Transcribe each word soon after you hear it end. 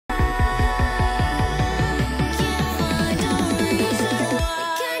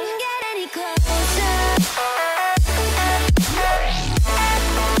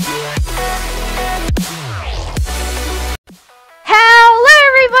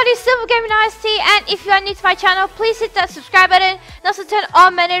if you are new to my channel, please hit that subscribe button and also turn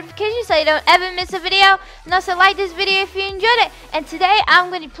on my notifications so you don't ever miss a video. And also like this video if you enjoyed it. And today I'm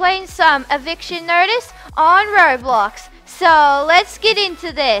going to be playing some Eviction Notice on Roblox. So let's get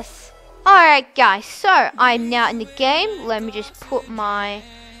into this. Alright guys, so I'm now in the game. Let me just put my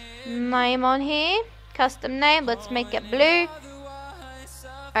name on here. Custom name, let's make it blue.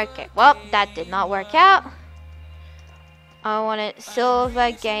 Okay, well, that did not work out. I want it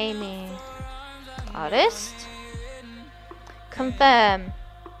silver gaming. Artist. Confirm.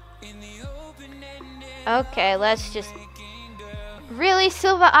 Okay, let's just... Really,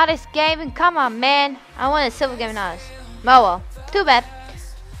 silver artist gaming? Come on, man. I want a silver gaming artist. Oh well, too bad.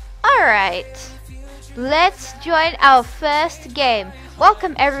 Alright. Let's join our first game.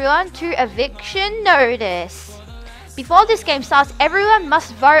 Welcome everyone to Eviction Notice. Before this game starts, everyone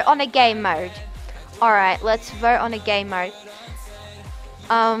must vote on a game mode. Alright, let's vote on a game mode.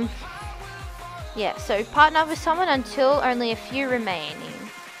 Yeah, so partner with someone until only a few remaining.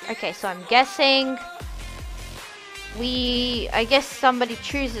 Okay, so I'm guessing I guess somebody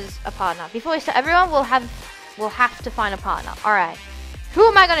chooses a partner. Before we start, everyone will have to find a partner. Alright. Who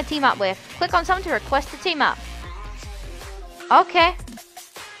am I gonna team up with? Click on someone to request a team up. Okay.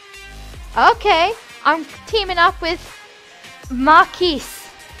 Okay. I'm teaming up with Marquis.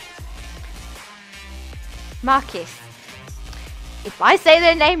 If I say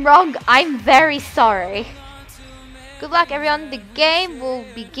their name wrong, I'm very sorry. Good luck everyone. The game will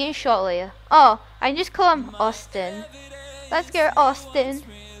begin shortly. Oh, I can just call him Austin. Let's go Austin.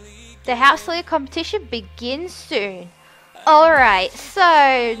 The house leader competition begins soon. Alright,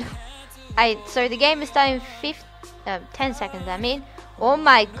 so the game is starting in 10 seconds, I mean. Oh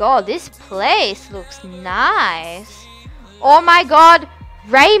my god, this place looks nice. Oh my god,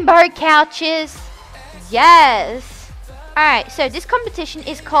 rainbow couches. Yes. Alright, so this competition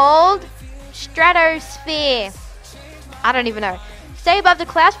is called Stratosphere. I don't even know. Stay above the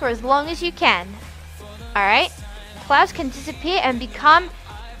clouds for as long as you can. Alright. Clouds can disappear and become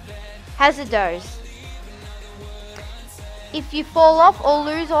hazardous. If you fall off or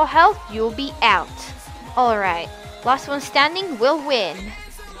lose all health, you'll be out. Alright. Last one standing will win.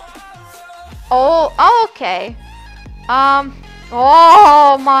 Oh, okay.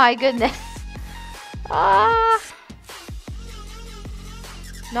 Oh my goodness.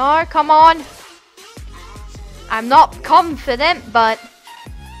 No, come on. I'm not confident, but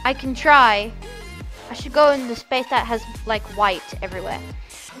I can try. I should go in the space that has like white everywhere.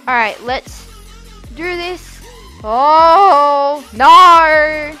 Alright, let's do this. Oh,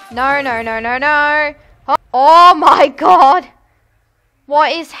 no. No. Oh my god.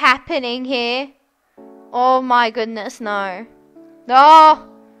 What is happening here? Oh my goodness, no. No.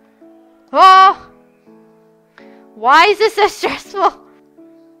 Oh. Why is this so stressful?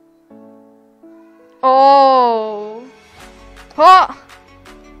 Oh. Oh.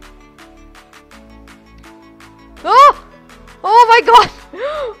 Oh. Oh my god.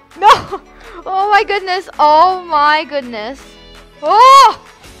 No. Oh my goodness. Oh my goodness. Oh.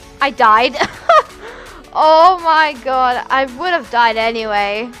 I died. Oh my god. I would have died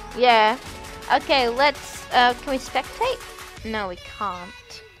anyway. Yeah. Okay, let's can we spectate? No, we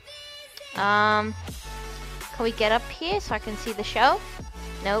can't. Can we get up here so I can see the show?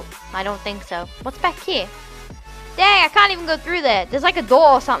 Nope, I don't think so. What's back here? Dang, I can't even go through there. There's like a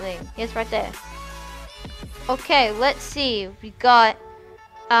door or something. Yes, right there. Okay, let's see. We got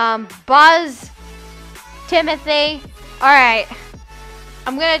Buzz, Timothy. Alright.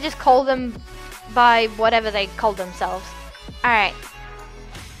 I'm gonna just call them by whatever they call themselves. Alright.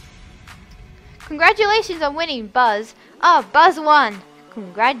 Congratulations on winning, Buzz. Oh, Buzz won.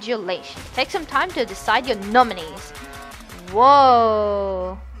 Congratulations. Take some time to decide your nominees.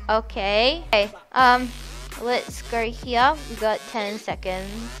 Whoa. Okay. Let's go here. We got 10 seconds.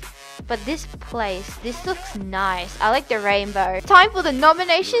 But this place, this looks nice. I like the rainbow. Time for the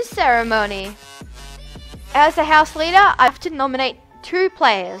nomination ceremony. As the house leader, I have to nominate 2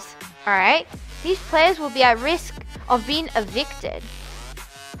 players. Alright? These players will be at risk of being evicted.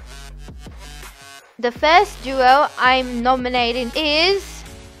 The first duo I'm nominating is...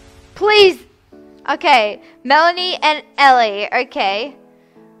 Please! Okay, Melanie and Ellie. Okay.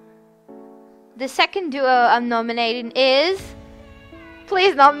 The second duo I'm nominating is...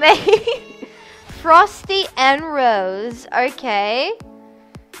 Please not me. Frosty and Rose. Okay.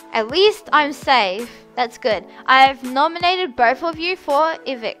 At least I'm safe. That's good. I've nominated both of you for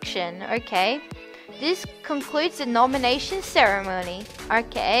eviction. Okay. This concludes the nomination ceremony.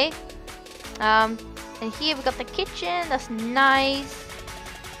 Okay. And here we got the kitchen. That's nice.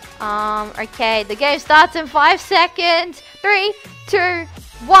 Okay, the game starts in 5 seconds. 3, 2,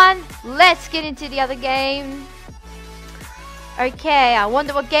 1. Let's get into the other game. Okay, I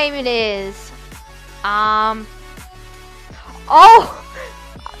wonder what game it is. Oh,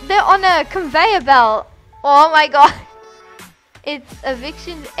 they're on a conveyor belt. Oh my god. It's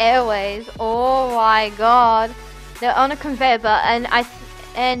Eviction Airways. Oh my god. They're on a conveyor belt, and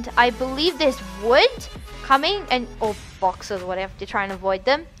I believe there's wood coming, and or boxes or whatever to try and avoid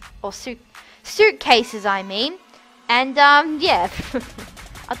them, or suitcases I mean. And yeah.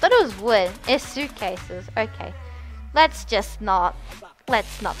 I thought it was wood. It's suitcases. Okay. Let's not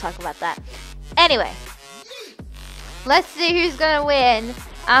talk about that. Anyway. Let's see who's gonna win.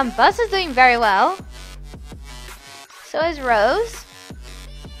 Buzz is doing very well. So is Rose.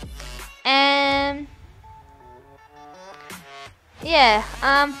 And yeah,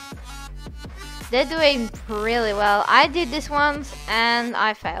 they're doing really well. I did this once and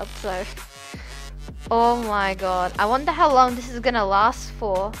I failed, so oh my god. I wonder how long this is gonna last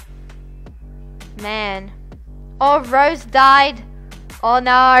for. Man. Oh, Rose died. Oh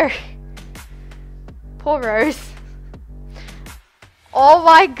no. Poor Rose. Oh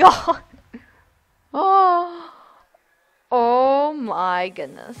my god. Oh my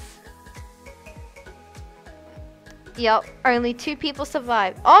goodness. Yep, only 2 people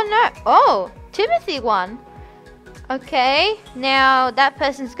survived. Oh no. Oh, Timothy won. Okay, now that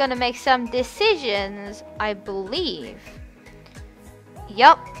person's gonna make some decisions, I believe.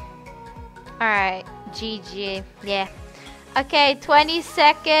 Yup. Alright, GG. Yeah. Okay, 20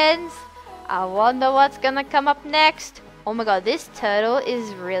 seconds. I wonder what's gonna come up next. Oh my god, this turtle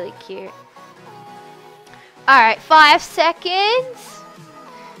is really cute. Alright, 5 seconds.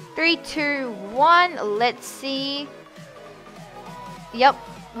 3, 2, 1. Let's see. Yep,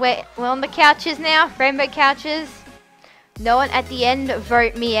 we're on the couches now. Rainbow couches. No one at the end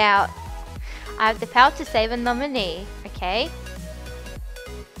vote me out. I have the power to save a nominee. Okay.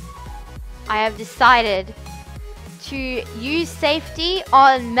 I have decided to use safety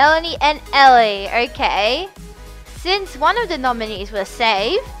on Melanie and Ellie. Okay. Since one of the nominees was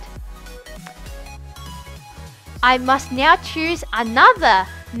saved, I must now choose another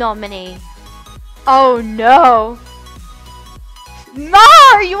nominee. Oh no.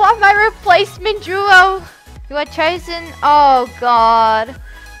 No! You are my replacement duo. You are chosen. Oh god.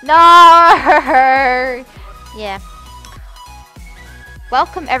 No! Yeah.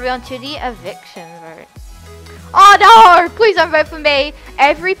 Welcome everyone to the eviction vote. Oh no! Please don't vote for me.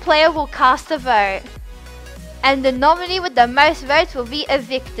 Every player will cast a vote. And the nominee with the most votes will be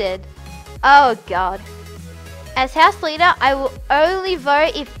evicted. Oh god. As house leader, I will only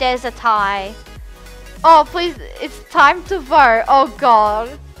vote if there's a tie. Oh please, it's time to vote. Oh god.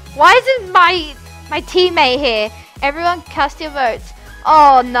 Why isn't my teammate here? Everyone cast your votes.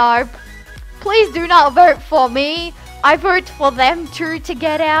 Oh no. Please do not vote for me. I vote for them too to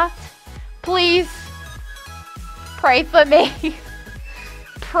get out. Please. Pray for me.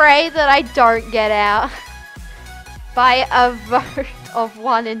 Pray that I don't get out. By a vote of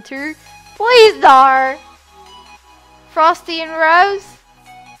 1 and 2. Please no. Frosty and Rose.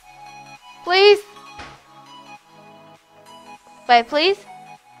 Please. Wait, please.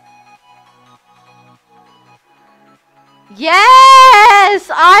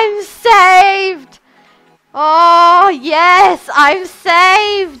 Yes! I'm saved! Oh, yes! I'm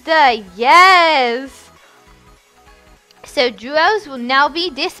saved! Yes! So duos will now be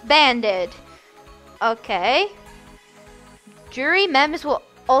disbanded. Okay. Jury members will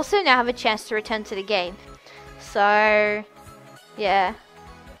also now have a chance to return to the game. So, yeah.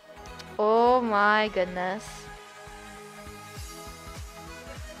 Oh my goodness.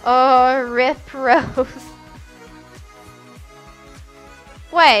 Oh, rip Rose.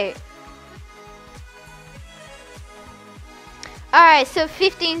 Wait. Alright, so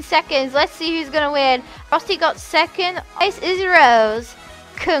 15 seconds. Let's see who's gonna win. Frosty got second. This is Rose.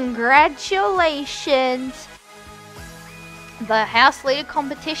 Congratulations. The house leader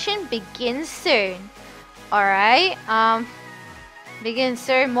competition begins soon. Alright, begins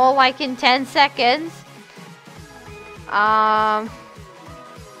soon, more like in 10 seconds.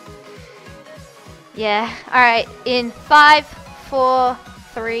 Yeah, alright, in 5, 4,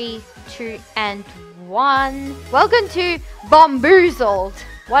 3, 2, and 1. Welcome to Bomboozled.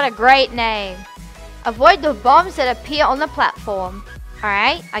 What a great name. Avoid the bombs that appear on the platform.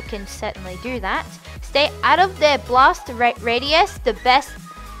 Alright, I can certainly do that. Stay out of their blast radius the best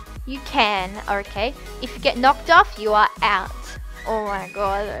you can. Okay, if you get knocked off, you are out. Oh my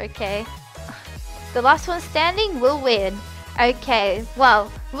god, okay. The last one standing will win. Okay, well,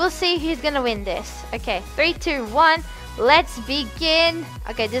 we'll see who's gonna win this. Okay, 3, 2, 1, let's begin.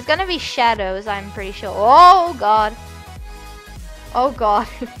 Okay, there's gonna be shadows, I'm pretty sure. Oh god. Oh god.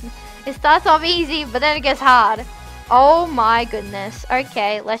 It starts off easy, but then it gets hard. Oh my goodness.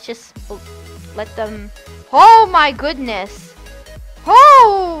 Okay, let's just let them... Oh my goodness.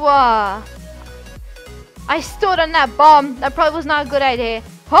 Oh! I stood on that bomb. That probably was not a good idea.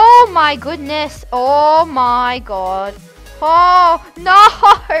 Oh my goodness. Oh my god. Oh no!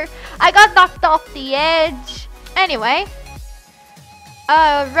 I got knocked off the edge. Anyway.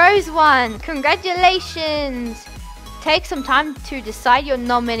 Rose won. Congratulations. Take some time to decide your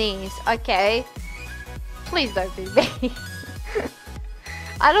nominees. Okay. Please don't be me.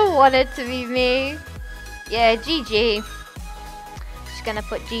 I don't want it to be me. Yeah, GG. Just gonna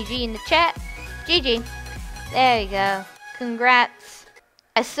put GG in the chat. GG. There you go. Congrats.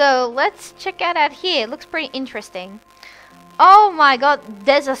 So let's check out here. It looks pretty interesting. Oh my god.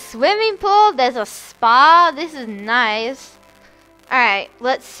 There's a swimming pool. There's a spa. This is nice. Alright.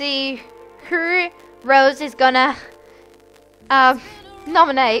 Let's see who Rose is gonna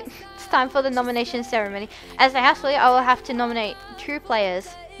nominate. It's time for the nomination ceremony. As a house leader, I will have to nominate 2 players.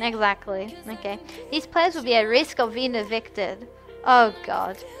 Exactly. Okay. These players will be at risk of being evicted. Oh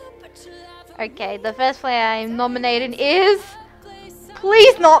god. Okay, the first player I'm nominating is...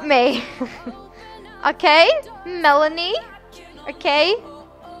 Please not me. Okay, Melanie. Okay.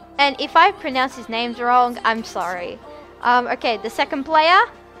 And if I pronounce his names wrong, I'm sorry. Okay, the second player.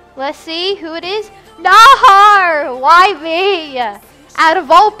 Let's see who it is. No! Why me? Out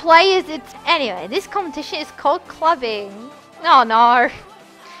of all players, it's... Anyway, this competition is called clubbing. Oh no.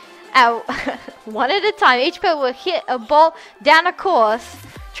 One at a time, each player will hit a ball down a course.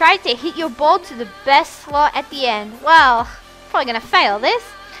 Try to hit your ball to the best slot at the end. Well, probably gonna fail this.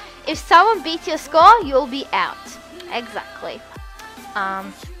 If someone beats your score, you'll be out. Exactly.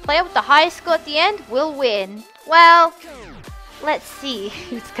 Player with the highest score at the end will win. Well, let's see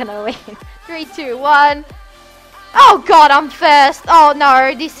who's gonna win. 3, 2, 1. Oh god, I'm first. Oh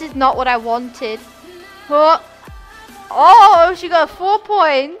no, this is not what I wanted. Oh, she got 4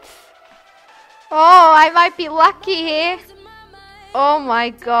 points. Oh, I might be lucky here. Oh my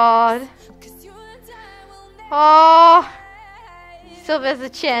god. Oh. Still there's a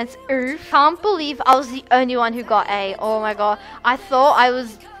chance. Oof. Can't believe I was the only one who got A. Oh my god. I thought I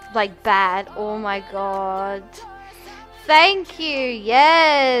was like bad. Oh my god. Thank you.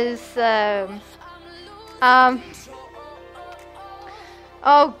 Yes.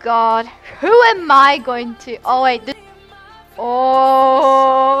 Oh god. Who am I going to... Oh wait.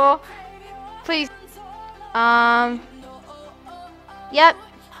 Oh. Please. Yep.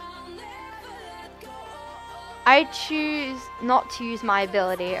 I choose not to use my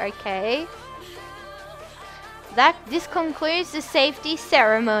ability, okay? This concludes the safety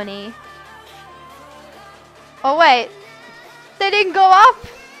ceremony. Oh wait. They didn't go up?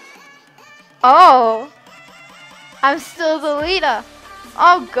 Oh. I'm still the leader.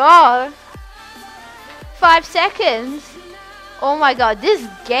 Oh god. 5 seconds. Oh my god, this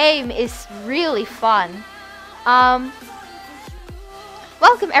game is really fun.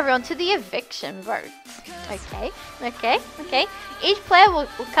 Welcome everyone to the eviction vote. Okay. Each player will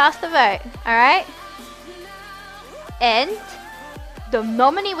cast a vote, alright? And the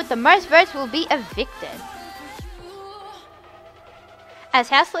nominee with the most votes will be evicted. As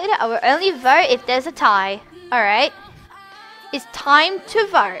house leader, I will only vote if there's a tie. Alright? It's time to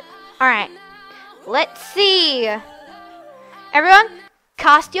vote. Alright. Let's see. Everyone,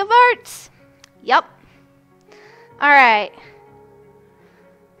 cast your votes. Yup. Alright.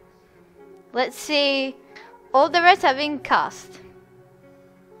 Let's see. All the votes have been cast.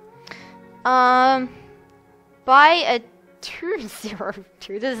 By a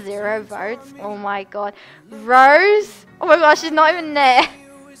 2-0 votes. Oh my god. Rose? Oh my gosh, she's not even there.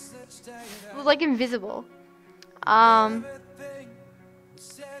 It was like invisible.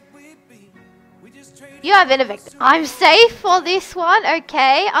 You have been evicted. I'm safe for this one.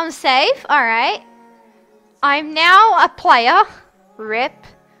 Okay, I'm safe. Alright. I'm now a player. RIP.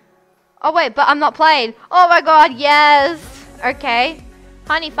 Oh wait, but I'm not playing. Oh my god, yes. Okay.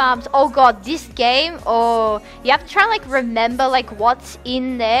 Honey farms. Oh god, this game. Oh, you have to try and like remember like what's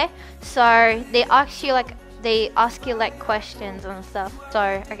in there. So they ask you like questions and stuff.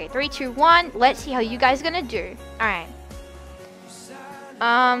 So okay, 3, 2, 1. Let's see how you guys are gonna do. All right.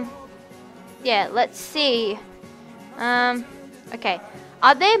 Yeah. Let's see. Okay.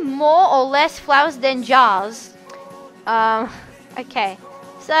 Are there more or less flowers than jars? Okay.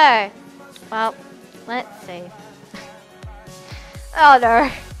 So. Well, let's see. Oh no.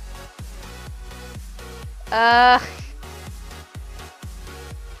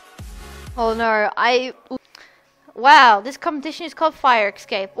 Oh no, Wow, this competition is called Fire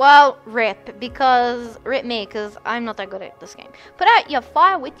Escape. Well, rip me, because I'm not that good at this game. Put out your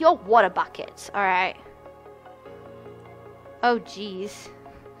fire with your water buckets, alright? Oh, jeez.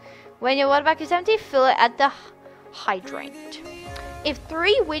 When your water bucket is empty, fill it at the hydrant. If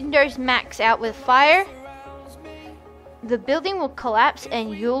 3 windows max out with fire, the building will collapse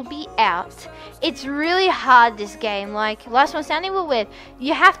and you'll be out. It's really hard, this game. Like, last one standing will win.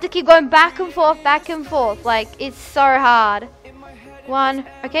 You have to keep going back and forth, back and forth. Like, it's so hard. 1.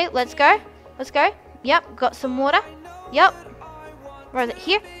 Okay, let's go. Let's go. Yep, got some water. Yep. Where is it?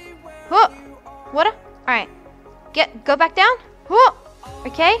 Here. Whoa. Water. Alright. Go back down. Whoa.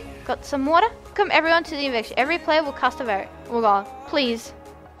 Okay, got some water. Come everyone to the eviction. Every player will cast a vote. Oh god, please.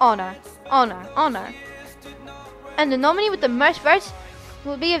 Oh no. Oh no. Oh no. And the nominee with the most votes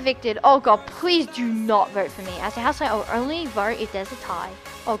will be evicted. Oh god, please do not vote for me. As a housemate, I will only vote if there's a tie.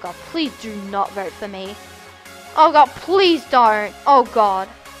 Oh god, please do not vote for me. Oh god, please don't. Oh god.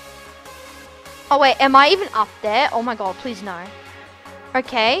 Oh wait, am I even up there? Oh my god, please no.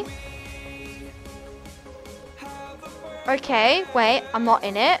 Okay. Okay, wait, I'm not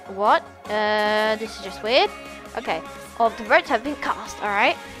in it. What? This is just weird. Okay, all of the votes have been cast,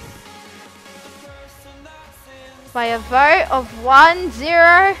 alright. By a vote of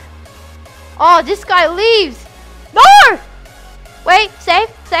 1-0. Oh, this guy leaves. No! Wait, save.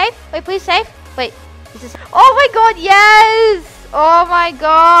 Wait, please save. Wait, is this? Oh my god, yes! Oh my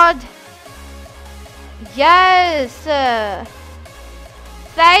god. Yes.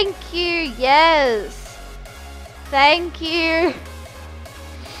 Thank you, yes. Thank you.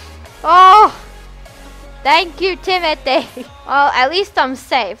 Oh, thank you, Timothy. Well, at least I'm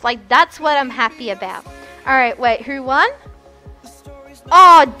safe. Like, that's what I'm happy about. Alright, wait, who won?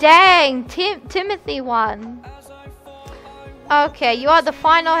 Oh, dang, Timothy won. Okay, you are the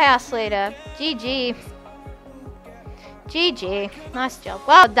final house leader. GG. GG. Nice job.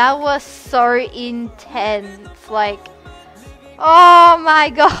 Wow, that was so intense. Like, oh my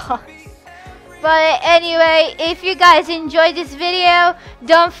god. But anyway, if you guys enjoyed this video,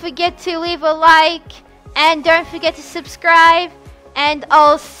 don't forget to leave a like. And don't forget to subscribe. And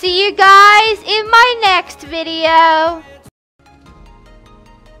I'll see you guys in my next video.